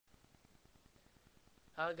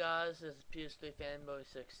Hi guys, this is PS3 Fanboy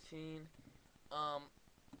 16. I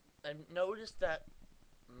noticed that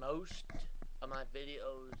most of my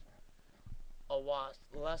videos are watched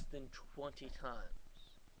less than 20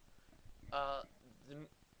 times. Uh, the,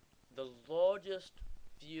 the largest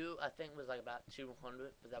view I think was like about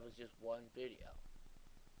 200, but that was just one video.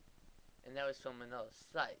 And that was from another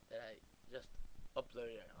site that I just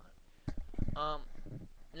uploaded it on.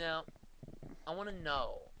 Now, I want to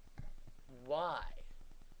know why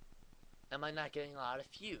am I not getting a lot of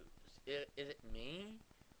views? Is it me?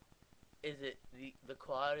 Is it the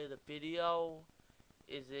quality of the video?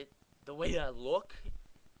 Is it the way I look?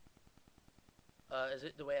 Is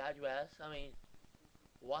it the way I dress? I mean,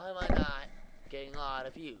 why am I not getting a lot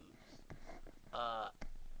of views? Uh,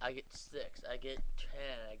 I get 6, I get 10,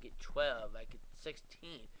 I get 12, I get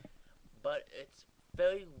 16, but it's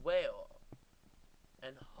very rare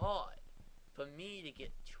and hard for me to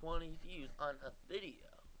get 20 views on a video.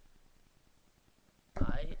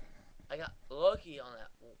 I got lucky on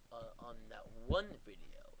that one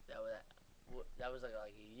video that was like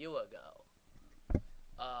a year ago.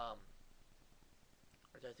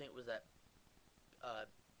 Which I think was that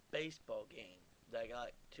baseball game that I got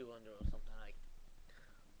like 200 or something.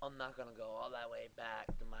 I'm not gonna go all that way back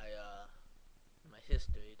to my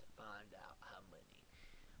history to find out how many,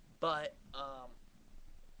 but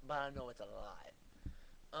I know it's a lot.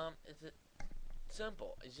 It's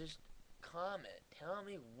simple. It's just comment. Tell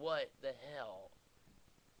me what the hell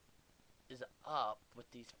is up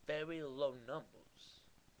with these very low numbers.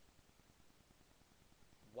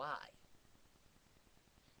 Why?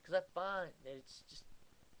 Because I find that it's just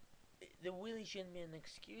there really shouldn't be an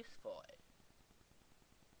excuse for it.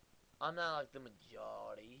 I'm not like the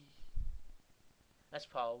majority. That's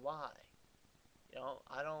probably why.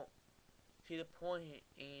 I don't see the point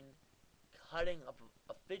in cutting up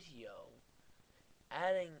a video,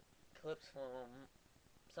 adding clips from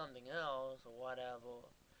something else or whatever,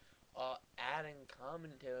 or adding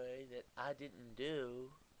commentary that I didn't do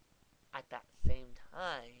at that same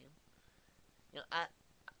time.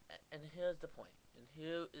 And here's the point, and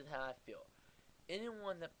here is how I feel.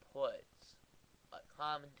 Anyone that puts a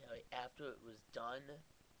commentary after it was done,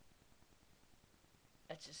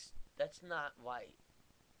 that's not right.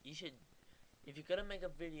 You should, if you're gonna make a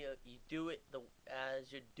video, you do it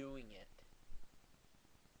as you're doing it.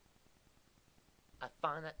 I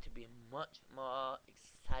find that to be a much more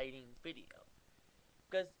exciting video,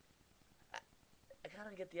 because I kind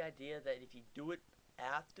of get the idea that if you do it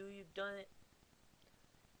after you've done it,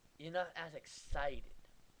 you're not as excited,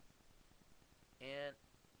 and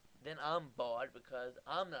then I'm bored because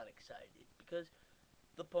I'm not excited, because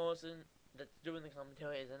the person that's doing the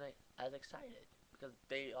commentary isn't as excited, because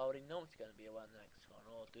they already know it's going to be around the next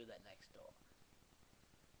corner or through that next door.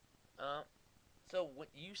 So what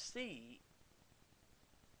you see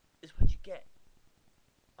is what you get.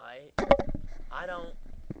 I don't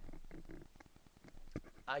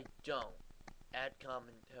add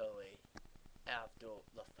commentary after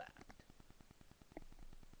the fact.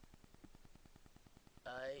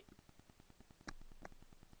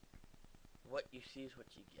 What you see is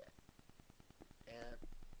what you get. And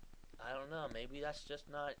I don't know, maybe that's just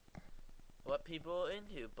not what people are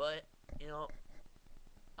into, but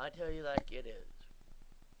I tell you like it is.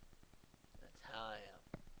 That's how I am.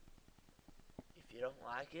 If you don't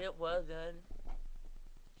like it, well then,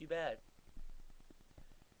 too bad.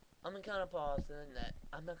 I'm the kind of person that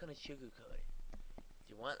I'm not gonna sugarcoat it. If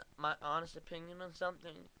you want my honest opinion on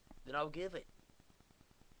something, then I'll give it.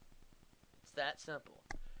 It's that simple.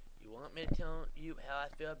 You want me to tell you how I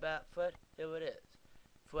feel about Fred? Here it is.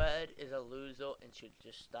 Fred is a loser and should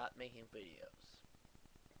just stop making videos.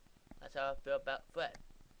 That's how I feel about Fred.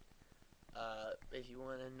 If you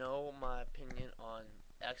want to know my opinion on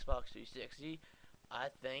Xbox 360, I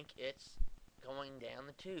think it's going down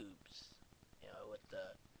the tubes.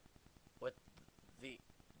 With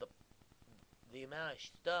the amount of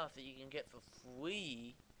stuff that you can get for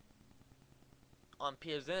free on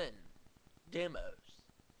PSN demos.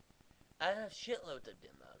 I have shitloads of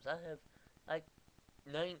demos. I have like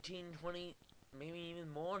 19, 20, maybe even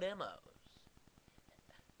more demos.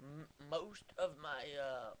 Most of my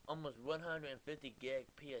almost 150 gig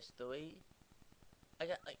PS3, I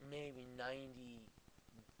got like maybe 90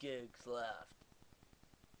 gigs left,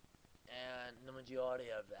 and the majority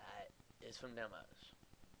of that is from demos,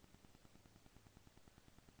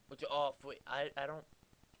 which are all free. I don't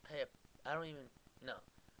pay. I don't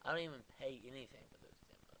even pay anything for those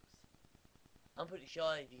demos. I'm pretty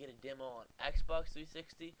sure if you get a demo on Xbox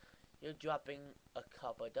 360, you're dropping a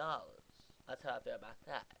couple dollars. That's how I feel about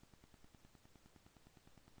that.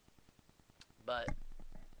 But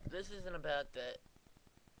this isn't about that,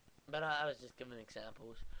 but I was just giving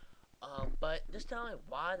examples. But just tell me,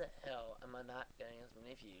 why the hell am I not getting as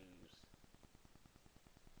many views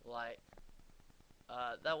like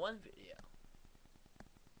that one video?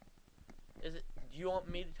 Is it? Do you want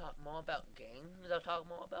me to talk more about games? I'll talk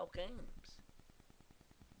more about games.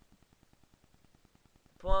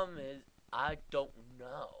 The problem is, I don't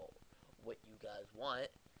know what you guys want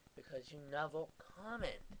because you never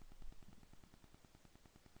comment.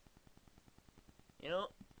 You know,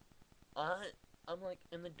 I'm like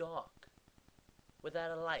in the dark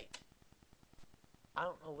without a light. I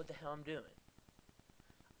don't know what the hell I'm doing.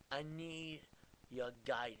 I need your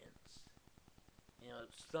guidance. You know,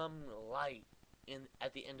 some light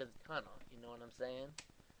at the end of the tunnel. You know what I'm saying?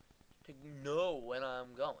 To know where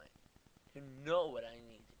I'm going. To know what I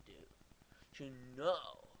need to do. To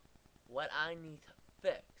know what I need to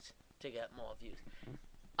fix to get more views.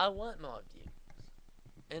 I want more views.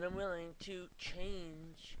 And I'm willing to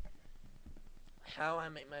change how I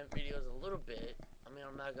make my videos a little bit. I mean,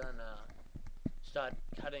 I'm not gonna start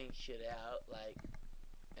cutting shit out, like,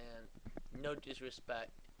 and no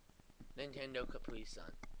disrespect, Nintendo Capri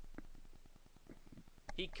Sun.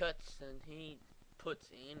 He cuts and he puts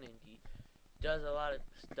in and he does a lot of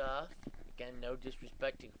stuff. Again, no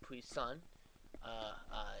disrespect to Capri Sun. I'm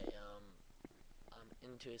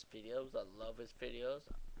into his videos. I love his videos.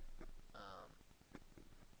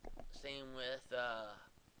 Same with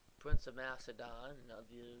Prince of Macedon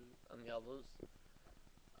and the others.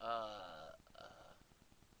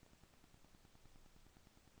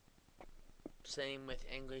 Same with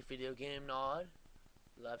Angry Video Game Nod.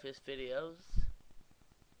 Love his videos.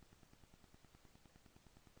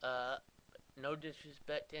 No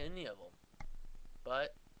disrespect to any of them,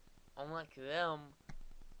 but unlike them,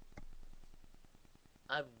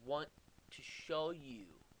 I want to show you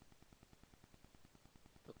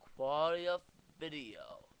the quality of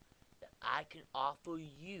video that I can offer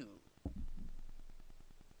you.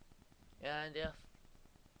 And if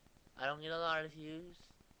I don't get a lot of views,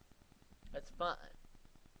 that's fine.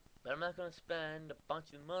 But I'm not going to spend a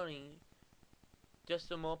bunch of money just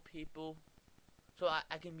so more people, so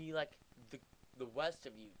I can be like the rest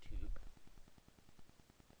of YouTube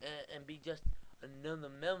and be just another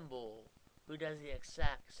member who does the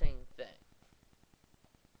exact same thing.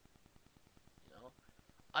 You know,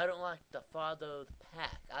 I don't like to follow the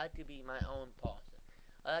pack. I like to be my own person.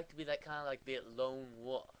 I like to be that kind of like the lone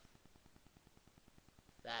wolf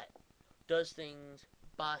that does things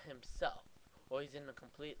by himself, or he's in a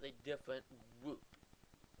completely different group.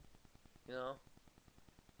 You know,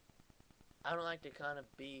 I don't like to kind of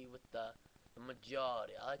be with the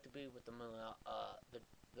majority. I like to be with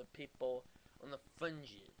the people on the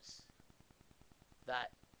fringes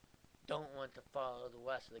that don't want to follow the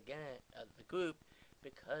rest of the gang, the group,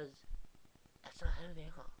 because that's not who they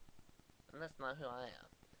are, and that's not who I am.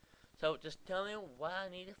 So just tell me what I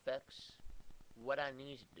need to fix, what I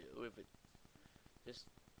need to do. If it just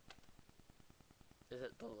is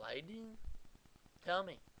it the lighting? Tell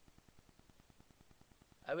me.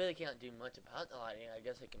 I really can't do much about the lighting. I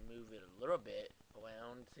guess I can move it a little bit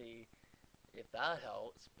around, see if that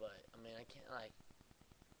helps, but I mean, I can't like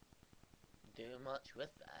do much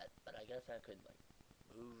with that, but I guess I could like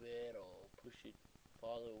move it or push it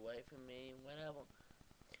farther away from me, whatever.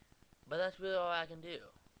 But that's really all I can do.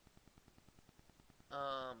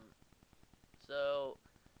 So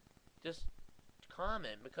just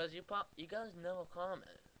comment, because you guys never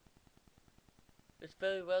comment. It's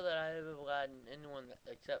very rare that I ever gotten anyone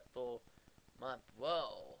except for my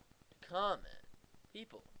bro to comment.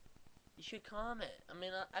 People, you should comment. I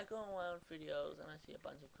mean, I go around videos and I see a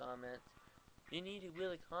bunch of comments. You need to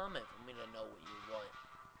really comment for me to know what you want.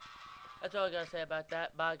 That's all I gotta say about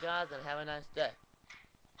that. Bye, guys, and have a nice day.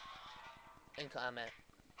 And comment.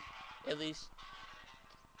 At least,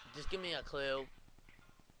 just give me a clue.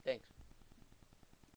 Thanks.